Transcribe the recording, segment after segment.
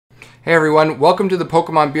Hey everyone, welcome to the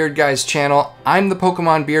Pokemon Beard Guys channel. I'm the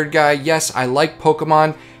Pokemon Beard Guy. Yes, I like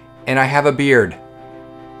Pokemon, and I have a beard.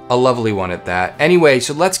 A lovely one at that. Anyway,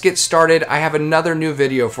 so let's get started. I have another new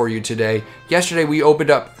video for you today. Yesterday we opened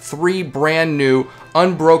up 3 brand new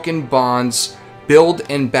Unbroken Bonds Build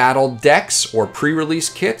and Battle decks or pre-release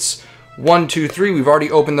kits. 1, 2, 3, we've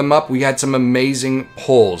already opened them up. We had some amazing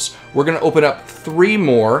pulls. We're gonna open up 3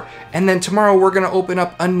 more, and then tomorrow we're gonna open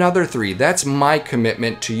up another 3. That's my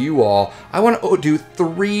commitment to you all. I wanna do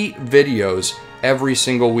 3 videos every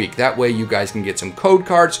single week. That way you guys can get some code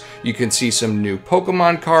cards, you can see some new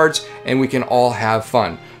Pokemon cards, and we can all have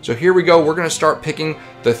fun. So here we go, we're gonna start picking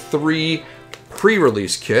the 3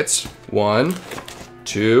 pre-release kits. 1,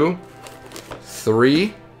 2,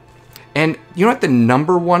 3. And you know what the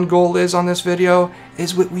 #1 goal is on this video?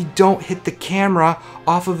 Is we don't hit the camera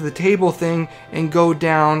off of the table thing and go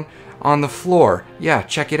down on the floor. Yeah,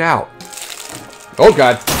 check it out. Oh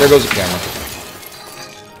God, there goes the camera.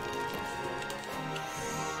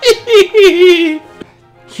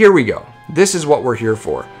 Here we go. This is what we're here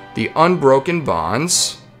for. The Unbroken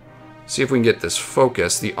Bonds. See if we can get this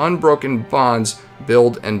focused. The Unbroken Bonds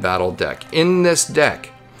Build and Battle deck. In this deck,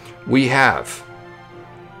 we have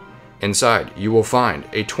inside, you will find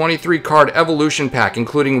a 23 card evolution pack,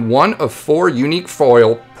 including 1 of 4 unique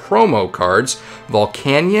foil promo cards,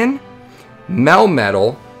 Volcanion,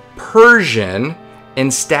 Melmetal, Persian, and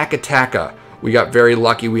Stakataka. We got very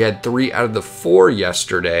lucky. We had 3 out of the 4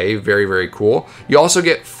 yesterday. Very, very cool. You also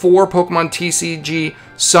get 4 Pokemon TCG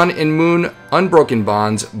Sun and Moon Unbroken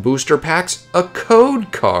Bonds booster packs, a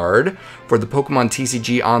code card for the Pokemon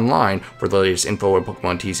TCG Online. For the latest info on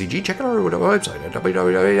Pokemon TCG, check out our website at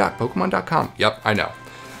www.pokemon.com. Yep, I know.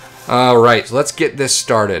 All right, so let's get this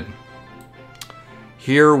started.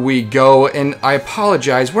 Here we go, and I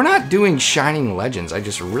apologize. We're not doing Shining Legends. I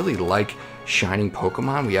just really like Shining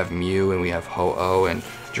Pokemon. We have Mew, and we have Ho-Oh, and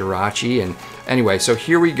Jirachi, and anyway, so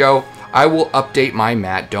here we go. I will update my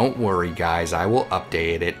mat. Don't worry, guys. I will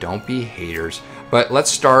update it. Don't be haters. But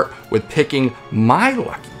let's start with picking my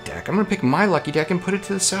lucky deck. I'm going to pick my lucky deck and put it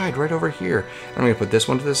to the side right over here. I'm going to put this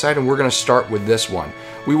one to the side, and we're going to start with this one.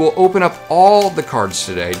 We will open up all the cards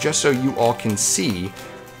today just so you all can see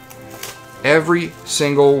every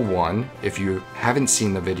single one. If you haven't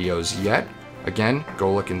seen the videos yet, again,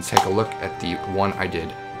 go look and take a look at the one I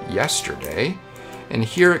did yesterday. And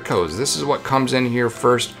here it goes. This is what comes in here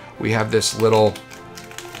first. We have this little,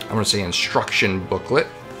 I'm going to say, instruction booklet.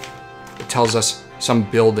 It tells us some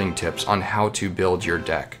building tips on how to build your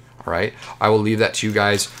deck. All right, I will leave that to you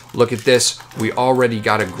guys. Look at this. We already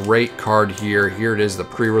got a great card here. Here it is, the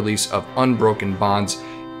pre-release of Unbroken Bonds,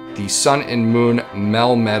 the Sun and Moon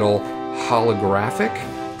Melmetal holographic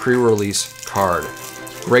pre-release card.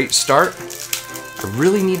 Great start. I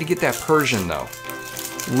really need to get that Persian though.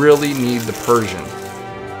 Really need the Persian.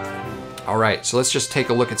 All right, so let's just take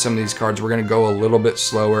a look at some of these cards. We're gonna go a little bit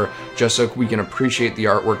slower just so we can appreciate the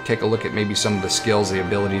artwork, take a look at maybe some of the skills, the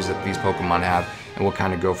abilities that these Pokemon have, and we'll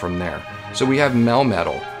kind of go from there. So we have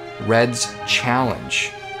Melmetal, Red's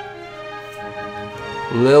Challenge,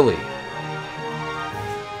 Lily,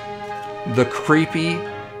 the Creepy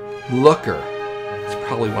Looker. It's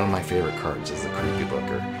probably one of my favorite cards is the Creepy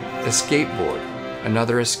Looker. Escape Board,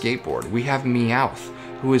 another Escape Board. We have Meowth,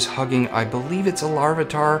 who is hugging, I believe it's a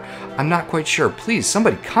Larvitar. I'm not quite sure. Please,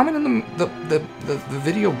 somebody comment in the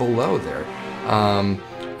video below there.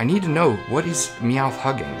 I need to know, what is Meowth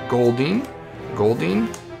hugging? Goldeen,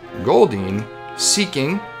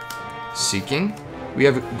 Seeking. We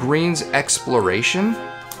have Green's Exploration.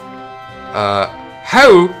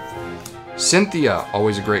 How? Cynthia,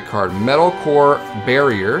 always a great card. Metal Core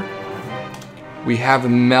Barrier. We have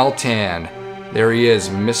Meltan. There he is,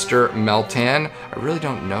 Mr. Meltan. I really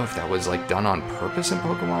don't know if that was like done on purpose in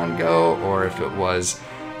Pokemon Go or if it was,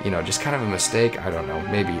 you know, just kind of a mistake. I don't know.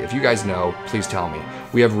 Maybe. If you guys know, please tell me.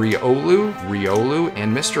 We have Riolu,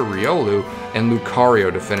 and Mr. Riolu, and Lucario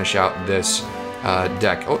to finish out this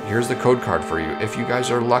deck. Oh, here's the code card for you. If you guys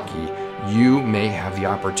are lucky, you may have the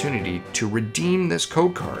opportunity to redeem this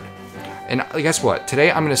code card. And guess what?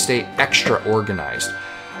 Today I'm going to stay extra organized.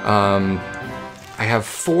 I have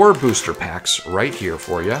 4 booster packs right here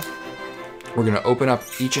for you. We're going to open up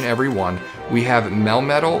each and every one. We have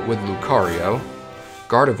Melmetal with Lucario,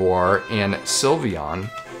 Gardevoir, and Sylveon.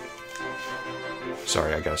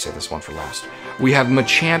 Sorry, I gotta say this one for last. We have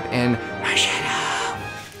Machamp and Reshiram.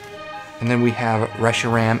 And then we have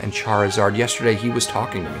Reshiram and Charizard. Yesterday he was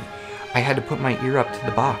talking to me. I had to put my ear up to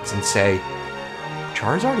the box and say,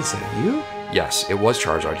 Charizard, is that you? Yes, it was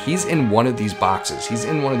Charizard. He's in one of these boxes. He's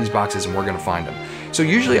in one of these boxes and we're gonna find him. So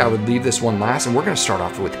usually I would leave this one last and we're gonna start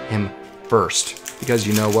off with him first. Because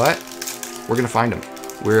you know what? We're gonna find him.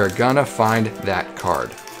 We're gonna find that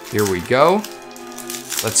card. Here we go.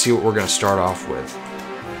 Let's see what we're gonna start off with.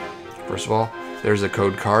 First of all, there's a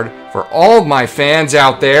code card for all of my fans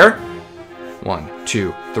out there. 1,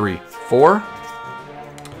 2, 3, 4.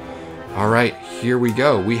 All right, here we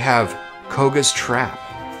go. We have Koga's Trap,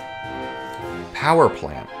 Power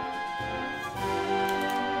Plant,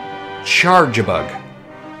 Charge-a-Bug.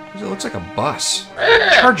 It looks like a bus.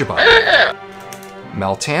 Charge-a-Bug.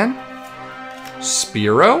 Meltan,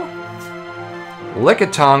 Spearow,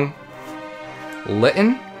 Lickitung,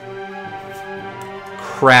 Litten,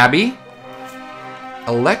 Krabby,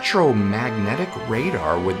 Electromagnetic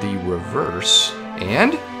Radar with the reverse,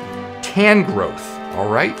 and Tangrowth. All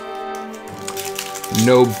right.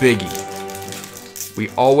 No biggie. We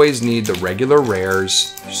always need the regular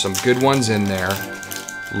rares. There's some good ones in there.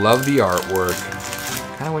 Love the artwork.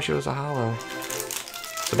 Kind of wish it was a holo,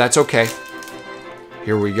 but that's okay.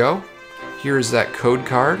 Here we go. Here's that code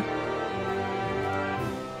card.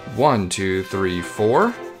 1, 2, 3,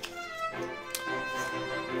 4.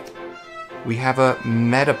 We have a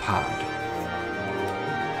Metapod.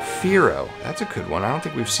 Fearow. That's a good one. I don't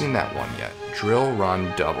think we've seen that one yet. Drill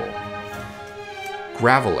Run Double.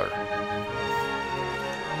 Graveler.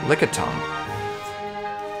 Lickitung.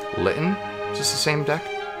 Litten. Is this the same deck?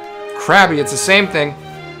 Krabby. It's the same thing.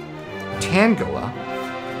 Tangela.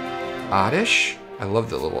 Oddish. I love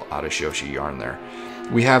the little Oddish Yoshi yarn there.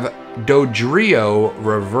 We have Dodrio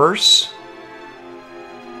Reverse.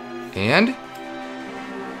 And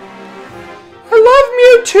I love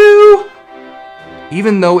Mewtwo!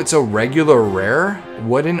 Even though it's a regular rare,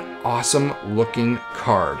 what an awesome looking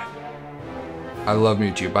card. I love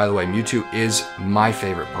Mewtwo. By the way, Mewtwo is my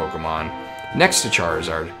favorite Pokemon. Next to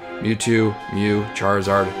Charizard. Mewtwo, Mew,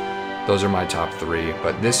 Charizard. Those are my top 3,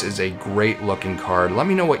 but this is a great looking card. Let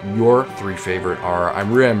me know what your 3 favorite are.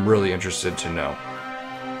 I'm really interested to know.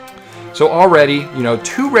 So already, you know,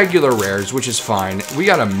 2 regular rares, which is fine. We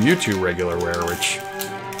got a Mewtwo regular rare, which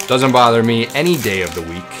doesn't bother me any day of the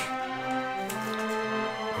week.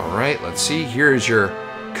 All right, let's see. Here's your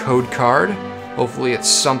code card. Hopefully it's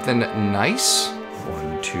something nice.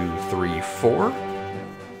 1, 2, 3, 4.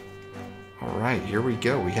 All right, here we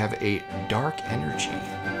go. We have a Dark Energy.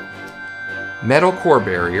 Metal Core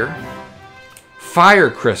Barrier,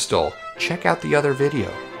 Fire Crystal. Check out the other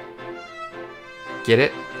video. Get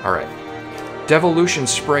it? All right. Devolution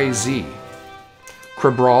Spray Z,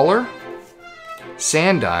 Crabrawler,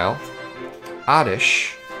 Sandile,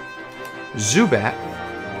 Oddish, Zubat,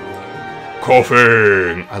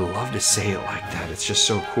 Coughing. I love to say it like that. It's just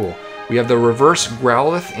so cool. We have the Reverse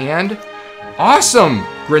Growlithe and awesome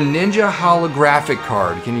Greninja holographic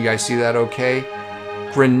card. Can you guys see that okay?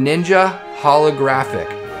 Greninja holographic.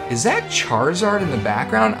 Is that Charizard in the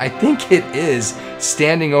background? I think it is,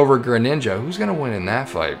 standing over Greninja. Who's gonna win in that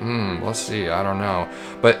fight? Let's see, I don't know.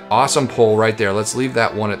 But awesome pull right there. Let's leave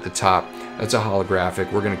that one at the top. That's a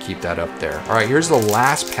holographic. We're gonna keep that up there. All right, here's the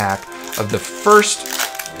last pack of the first,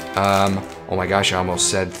 oh my gosh, I almost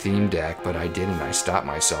said theme deck, but I didn't. I stopped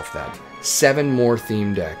myself that. 7 more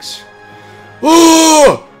theme decks.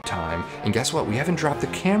 Oh! Time. And guess what? We haven't dropped the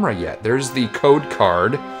camera yet. There's the code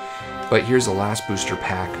card. But here's the last booster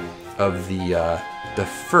pack of the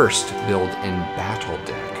first build in battle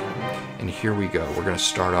deck. And here we go. We're gonna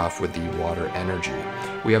start off with the Water Energy.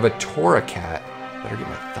 We have a Torracat. Better get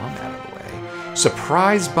my thumb out of the way.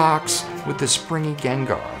 Surprise box with the Springy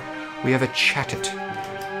Gengar. We have a Chatot,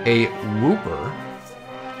 a Wooper,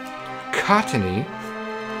 Cottony,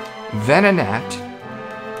 Venonat,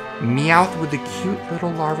 Meowth with the cute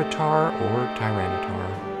little Larvitar or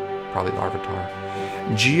Tyranitar. Probably Larvitar.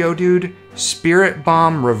 Geodude, Spirit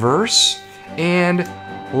Bomb Reverse, and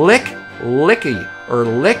Lick-a-Licky, or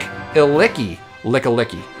Lick-a-Licky.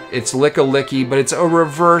 Lick-a-Licky. It's Lick-a-Licky, but it's a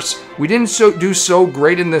reverse. We didn't do so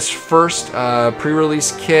great in this first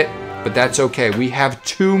pre-release kit, but that's okay. We have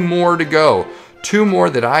 2 more to go. 2 more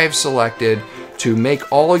that I have selected to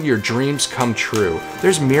make all your dreams come true.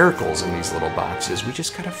 There's miracles in these little boxes. We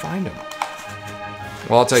just gotta find them.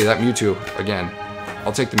 Well, I'll tell you, that Mewtwo, again,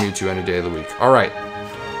 I'll take the Mewtwo any day of the week. All right,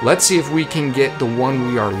 let's see if we can get the one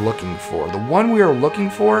we are looking for. The one we are looking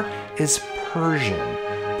for is Persian.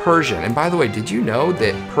 Persian, and by the way, did you know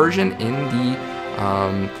that Persian in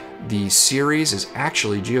the series is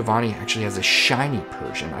actually, Giovanni actually has a shiny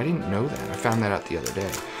Persian. I didn't know that. I found that out the other day.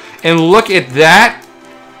 And look at that.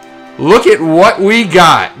 Look at what we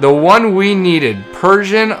got. The one we needed.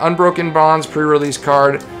 Persian, Unbroken Bonds, pre-release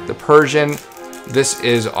card. The Persian. This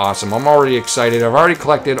is awesome. I'm already excited. I've already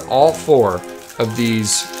collected all 4 of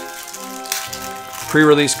these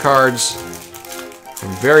pre-release cards.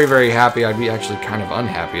 I'm very, very happy. I'd be actually kind of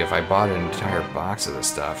unhappy if I bought an entire box of this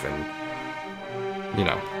stuff and, you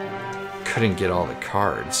know, couldn't get all the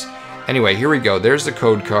cards. Anyway, here we go. There's the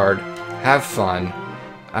code card. Have fun.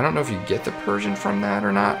 I don't know if you get the Persian from that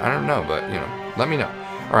or not. I don't know, but, you know, let me know.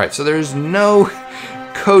 All right, so there's no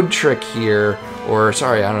code trick here, or,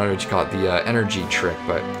 sorry, I don't know what you call it, the energy trick,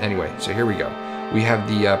 but anyway, so here we go. We have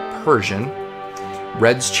the Persian,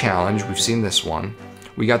 Red's Challenge. We've seen this one.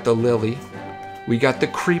 We got the Lily. We got the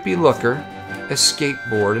Creepy Looker, a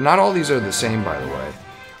skateboard, and not all these are the same, by the way.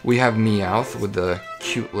 We have Meowth with the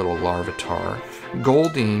cute little Larvitar,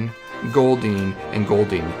 Goldeen, Goldeen, and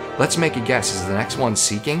Goldeen. Let's make a guess. Is the next one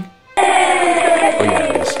Seeking? Oh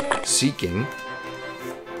yeah, it is. Seeking.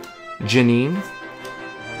 Janine.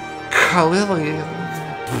 Khalil.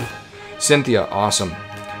 Cynthia, awesome.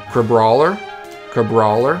 Crabrawler,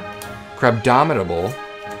 Crabrawler, Crabdominable,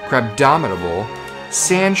 Crabdominable,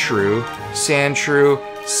 Sandshrew, Sandshrew,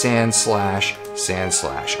 Sandslash,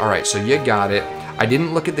 Sandslash. Alright, so you got it. I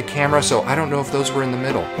didn't look at the camera, so I don't know if those were in the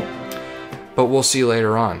middle. But we'll see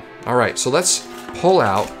later on. Alright, so let's pull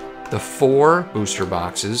out the 4 booster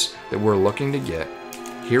boxes that we're looking to get.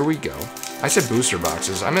 Here we go. I said booster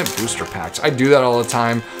boxes. I meant booster packs. I do that all the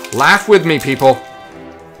time. Laugh with me, people.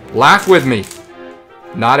 Laugh with me.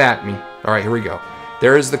 Not at me. Alright, here we go.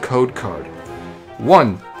 There is the code card.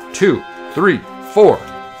 1, 2, 3, 4.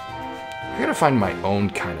 I gotta find my own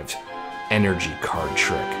kind of energy card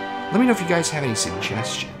trick. Let me know if you guys have any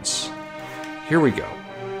suggestions. Here we go.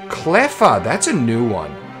 Cleffa, that's a new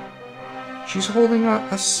one. She's holding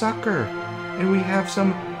a sucker. And we have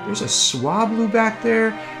some, there's a Swablu back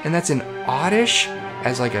there. And that's an Oddish,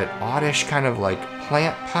 as like an Oddish kind of like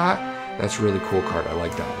plant pot. That's a really cool card. I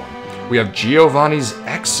like that one. We have Giovanni's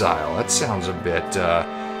Exile. That sounds a bit,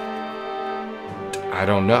 I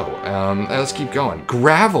don't know. Let's keep going.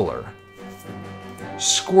 Graveler.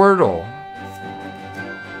 Squirtle.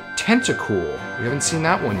 Tentacool. We haven't seen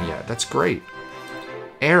that one yet. That's great.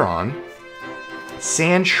 Aeron.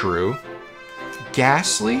 Sandshrew.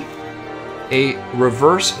 Ghastly. A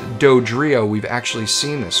reverse Dodrio. We've actually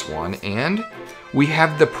seen this one. And we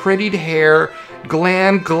have the Prettied Hair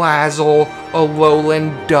Glam Glazzle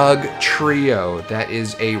Alolan Doug Trio. That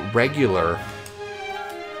is a regular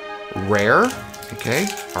rare. Okay,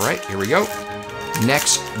 all right, here we go.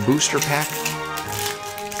 Next booster pack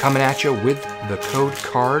coming at you with the code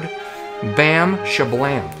card. Bam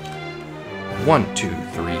Shablam. 1, 2,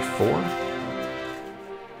 3, 4.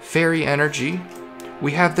 Fairy Energy.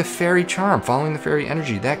 We have the Fairy Charm. Following the Fairy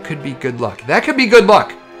Energy. That could be good luck. That could be good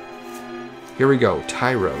luck. Here we go.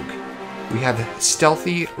 Tyrogue. We have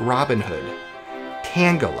Stealthy Robin Hood.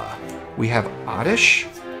 Tangela. We have Oddish.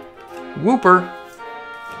 Wooper.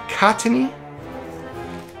 Cottony.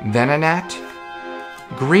 Venonat.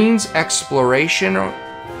 Green's Exploration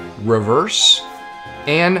Reverse.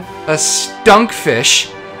 And a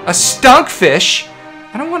Stunkfish. A Stunkfish?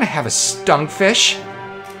 I don't want to have a Stunkfish.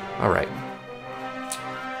 Alright.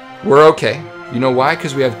 We're okay. You know why?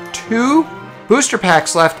 Because we have 2 booster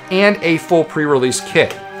packs left and a full pre-release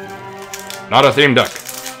kit. Not a theme deck.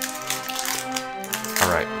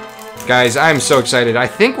 Alright. Guys, I'm so excited. I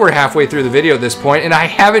think we're halfway through the video at this point, and I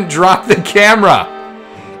haven't dropped the camera.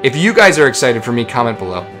 If you guys are excited for me, comment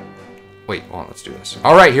below. Wait, hold on, let's do this.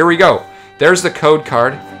 Alright, here we go. There's the code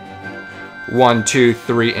card. 1, 2,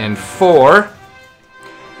 3, and 4.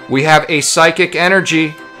 We have a Psychic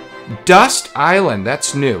Energy. Dust Island,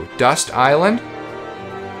 that's new. Dust Island.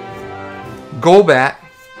 Golbat.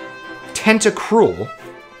 Tentacruel.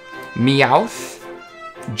 Meowth.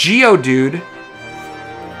 Geodude.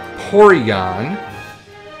 Porygon.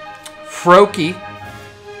 Froakie.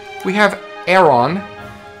 We have Aeron.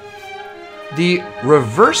 The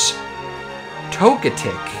Reverse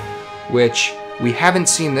Togetic, which we haven't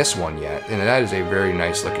seen this one yet, and that is a very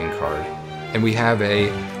nice looking card. And we have a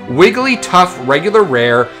Wigglytuff regular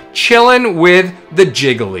rare chillin' with the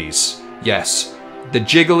Jigglies. Yes, the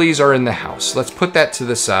Jigglies are in the house. Let's put that to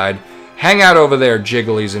the side. Hang out over there,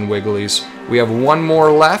 Jigglies and Wigglies. We have one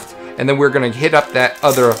more left, and then we're gonna hit up that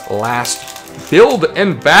other last build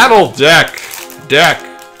and battle deck.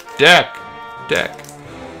 Deck.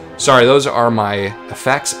 Sorry, those are my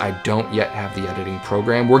effects. I don't yet have the editing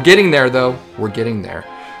program. We're getting there, though. We're getting there.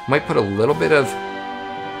 Might put a little bit of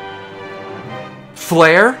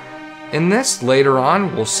flair in this later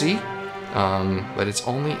on. We'll see. But it's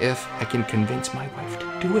only if I can convince my wife to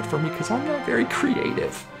do it for me, because I'm not very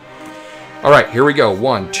creative. All right, here we go.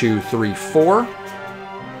 1, 2, 3, 4.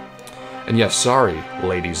 And yes, sorry,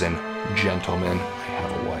 ladies and gentlemen, I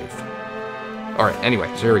have a wife. All right,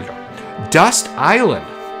 anyway, so here we go. Dust Island.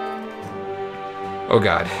 Oh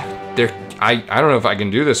God, I don't know if I can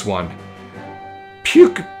do this one.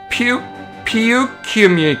 Pukimikyu.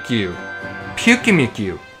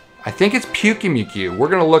 Pukimikyu. I think it's Pukimikyu. We're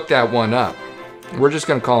gonna look that one up. We're just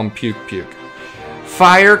gonna call him Puke.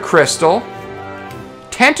 Fire Crystal.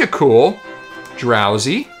 Tentacool.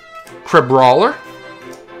 Drowsy. Crabrawler.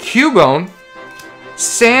 Cubone.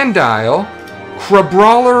 Sandile.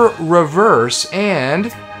 Crabrawler Reverse,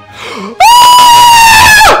 and...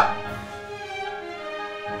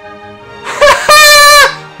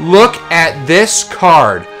 Look at this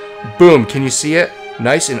card. Boom, can you see it?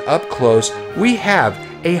 Nice and up close. We have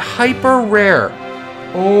a hyper rare.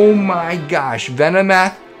 Oh my gosh,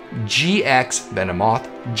 Venomoth GX. Venomoth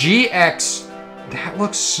GX. That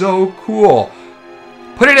looks so cool.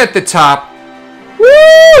 Put it at the top.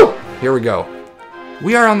 Woo! Here we go.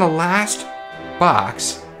 We are on the last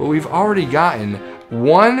box, but we've already gotten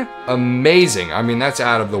one amazing, I mean, that's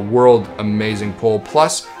out of the world amazing pull,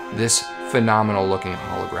 plus this phenomenal looking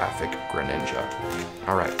holographic Greninja.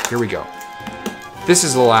 All right, here we go. This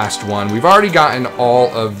is the last one. We've already gotten all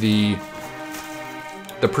of the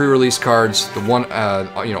pre-release cards, the one,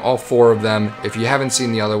 you know, all 4 of them. If you haven't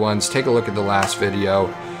seen the other ones, take a look at the last video.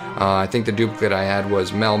 I think the duplicate I had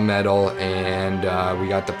was Melmetal, and we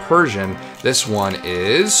got the Persian. This one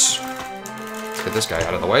is, let's get this guy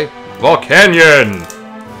out of the way, Volcanion!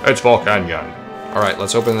 It's Volcanion. All right,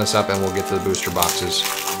 let's open this up and we'll get to the booster boxes.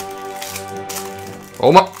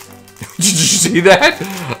 Oh my, did you see that?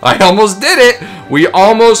 I almost did it. We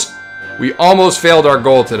almost failed our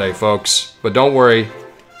goal today, folks. But don't worry,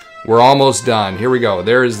 we're almost done. Here we go.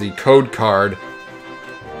 There is the code card.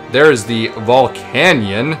 There is the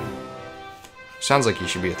Volcanion. Sounds like he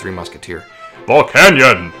should be a 3 Musketeer.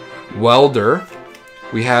 Volcanion! Welder.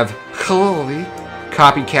 We have Chloe,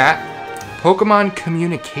 Copycat, Pokemon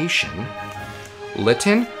Communication,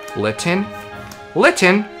 Litten, Torracat,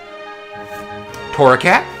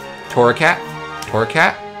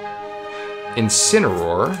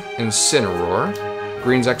 Incineroar,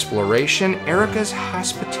 Green's Exploration, Erica's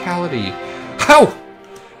Hospitality. How?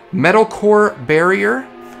 Metalcore Barrier,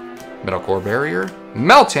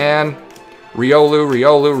 Meltan, Riolu,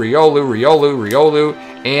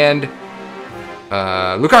 and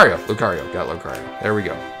Lucario. Got Lucario. There we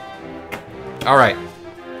go. All right.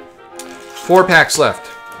 4 packs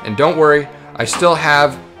left. And don't worry, I still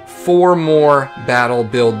have 4 more battle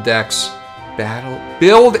and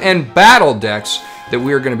battle decks that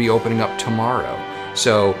we are going to be opening up tomorrow.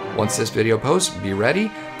 So once this video posts, be ready.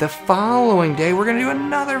 The following day, we're going to do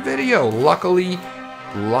another video. Luckily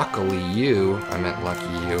you, I meant lucky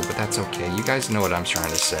you, but that's okay. You guys know what I'm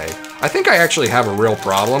trying to say. I think I actually have a real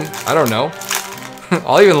problem. I don't know.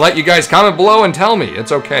 I'll even let you guys comment below and tell me.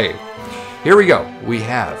 It's okay. Here we go. We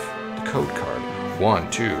have the code card.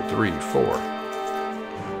 1, 2, 3, 4.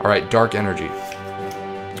 All right, Dark Energy.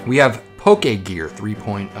 We have Pokegear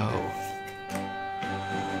 3.0.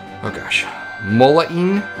 Oh gosh.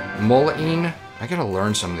 Molaine. I gotta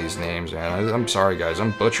learn some of these names, man. I'm sorry, guys.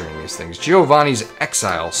 I'm butchering these things. Giovanni's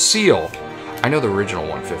Exile. Seal. I know the original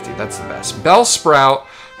 150. That's the best. Bellsprout.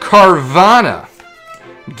 Carvana.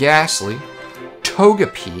 Ghastly.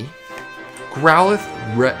 Togepi. Growlithe.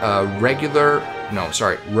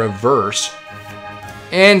 Reverse.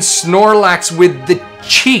 And Snorlax with the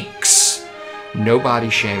cheeks. No body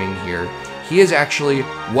shaming here. He is actually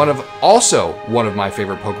also one of my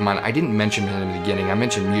favorite Pokemon. I didn't mention him in the beginning. I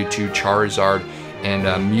mentioned Mewtwo, Charizard, and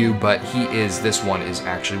Mew, but this one is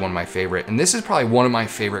actually one of my favorite. And this is probably one of my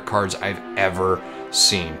favorite cards I've ever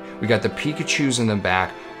seen. We got the Pikachus in the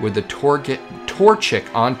back with the Torchic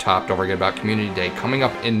on top. Don't forget about Community Day coming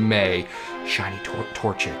up in May. Shiny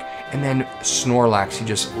Torchic. And then Snorlax, he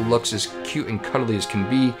just looks as cute and cuddly as can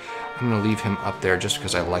be. I'm gonna leave him up there just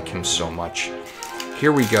because I like him so much.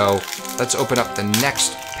 Here we go. Let's open up the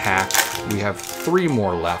next pack. We have 3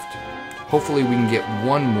 more left. Hopefully we can get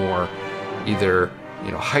one more, either,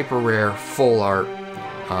 you know, hyper rare, full art,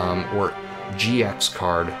 or GX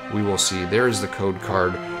card. We will see. There's the code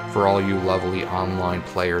card for all you lovely online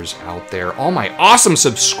players out there. All my awesome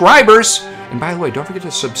subscribers! And by the way, don't forget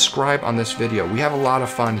to subscribe on this video. We have a lot of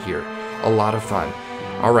fun here. A lot of fun.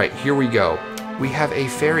 All right, here we go. We have a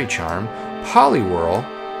Fairy Charm, Poliwhirl,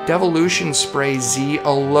 Devolution Spray Z,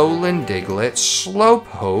 Alolan Diglett,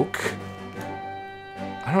 Slowpoke.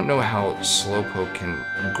 I don't know how Slowpoke can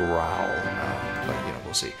growl, but you know,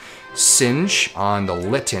 we'll see. Singe on the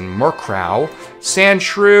Litten, Murkrow,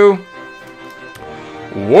 Sandshrew,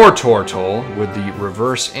 Wartortle with the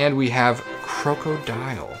reverse, and we have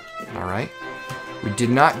Crocodile. All right. We did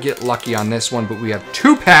not get lucky on this one, but we have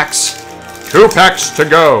 2 packs. 2 packs to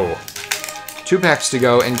go. 2 packs to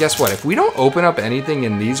go, and guess what? If we don't open up anything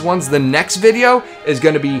in these ones, the next video is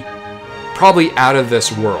going to be probably out of this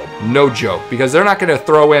world. No joke, because they're not going to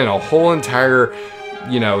throw in a whole entire,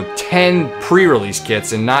 you know, 10 pre-release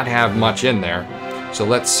kits and not have much in there. So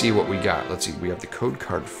let's see what we got. Let's see, we have the code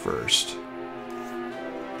card first.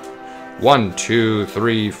 1, 2,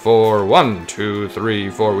 3, 4. 1, 2, 3,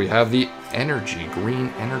 4. We have the energy, green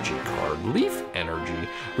energy card, leaf energy.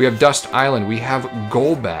 We have Dust Island. We have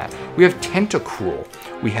Golbat. We have Tentacruel.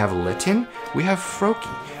 We have Litten. We have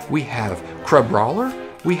Froakie. We have Crabrawler.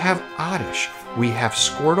 We have Oddish. We have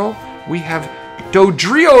Squirtle. We have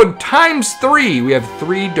Dodrio times 3. We have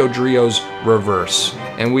 3 Dodrios reverse.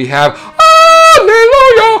 And we have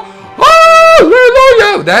Hallelujah!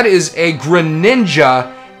 Hallelujah! That is a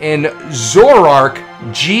Greninja and Zoroark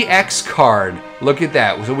GX card. Look at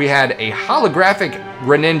that. So we had a holographic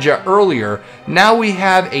Greninja earlier. Now we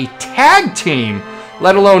have a tag team,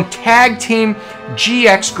 let alone tag team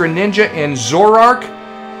GX Greninja and Zoroark.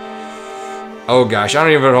 Oh gosh, I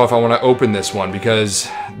don't even know if I want to open this one because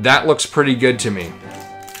that looks pretty good to me.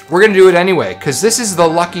 We're going to do it anyway because this is the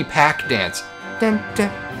lucky pack dance. Dun, dun,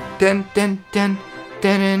 dun, dun, dun,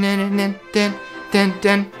 dun, dun, dun, dun, dun,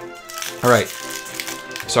 dun. All right.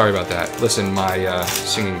 Sorry about that. Listen, my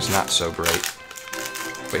singing's not so great.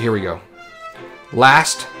 But here we go.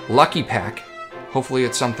 Last lucky pack. Hopefully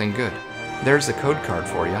it's something good. There's the code card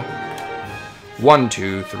for you. 1,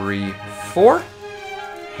 2, 3, 4.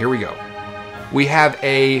 Here we go. We have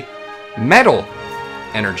a Metal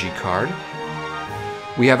energy card.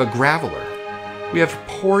 We have a Graveler. We have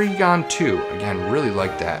Porygon 2. Again, really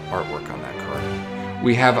like that artwork on that card.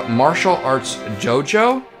 We have Martial Arts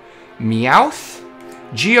Dojo, Meowth,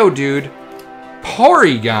 Geodude,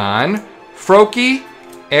 Porygon, Froakie,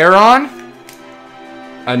 Aeron,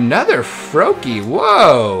 another Froakie.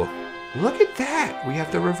 Whoa! Look at that. We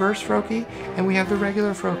have the reverse Froakie and we have the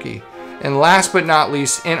regular Froakie. And last but not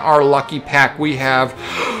least, in our lucky pack, we have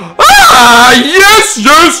yes,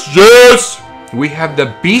 yes, yes! We have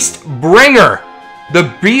the Beast Bringer.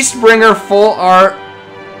 The Beast Bringer full art.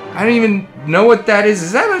 I don't even know what that is.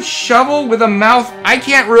 Is that a shovel with a mouth? I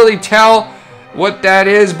can't really tell what that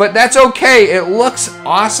is, but that's okay. It looks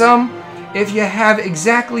awesome. If you have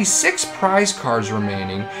exactly 6 prize cards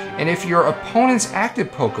remaining, and if your opponent's active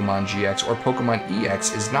Pokemon GX or Pokemon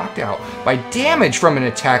EX is knocked out by damage from an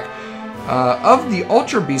attack of the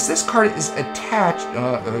Ultra Beast, this card is attached.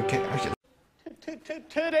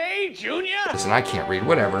 Today, Junior? Listen, I can't read,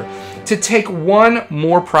 whatever. To take 1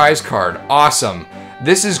 more prize card. Awesome.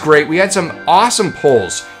 This is great. We had some awesome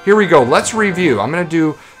pulls. Here we go. Let's review. I'm going to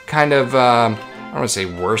do kind of, I don't want to say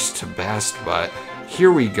worst to best, but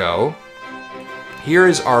here we go. Here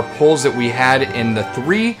is our pulls that we had in the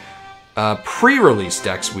 3 pre-release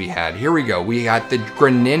decks we had. Here we go. We got the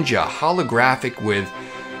Greninja holographic with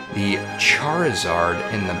the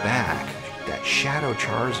Charizard in the back. That Shadow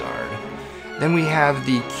Charizard. Then we have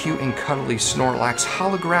the cute and cuddly Snorlax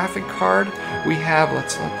holographic card. We have,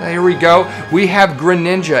 here we go. We have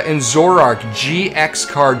Greninja and Zoroark GX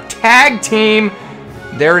card tag team.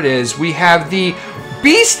 There it is. We have the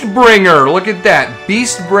Beast Bringer. Look at that.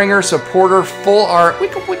 Beast Bringer supporter full art.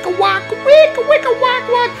 Wicka wicka wack, wicka wicka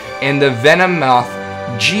wack wack. And the Venomoth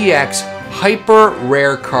GX hyper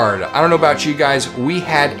rare card. I don't know about you guys. We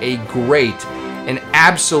had a great, an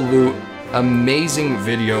absolute amazing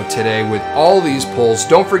video today with all these pulls.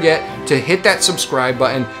 Don't forget to hit that subscribe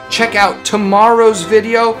button. Check out tomorrow's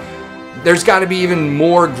video. There's got to be even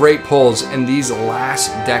more great pulls in these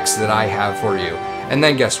last decks that I have for you. And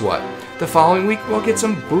then guess what? The following week we'll get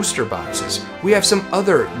some booster boxes. We have some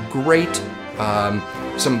other great,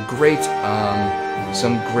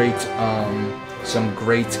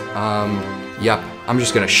 yep, I'm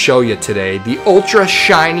just gonna show you today the ultra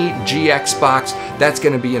shiny GX box. That's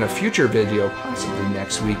gonna be in a future video, possibly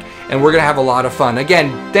next week, and we're gonna have a lot of fun.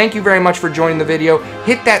 Again, thank you very much for joining the video.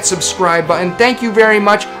 Hit that subscribe button. Thank you very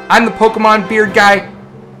much. I'm the Pokemon Beard Guy.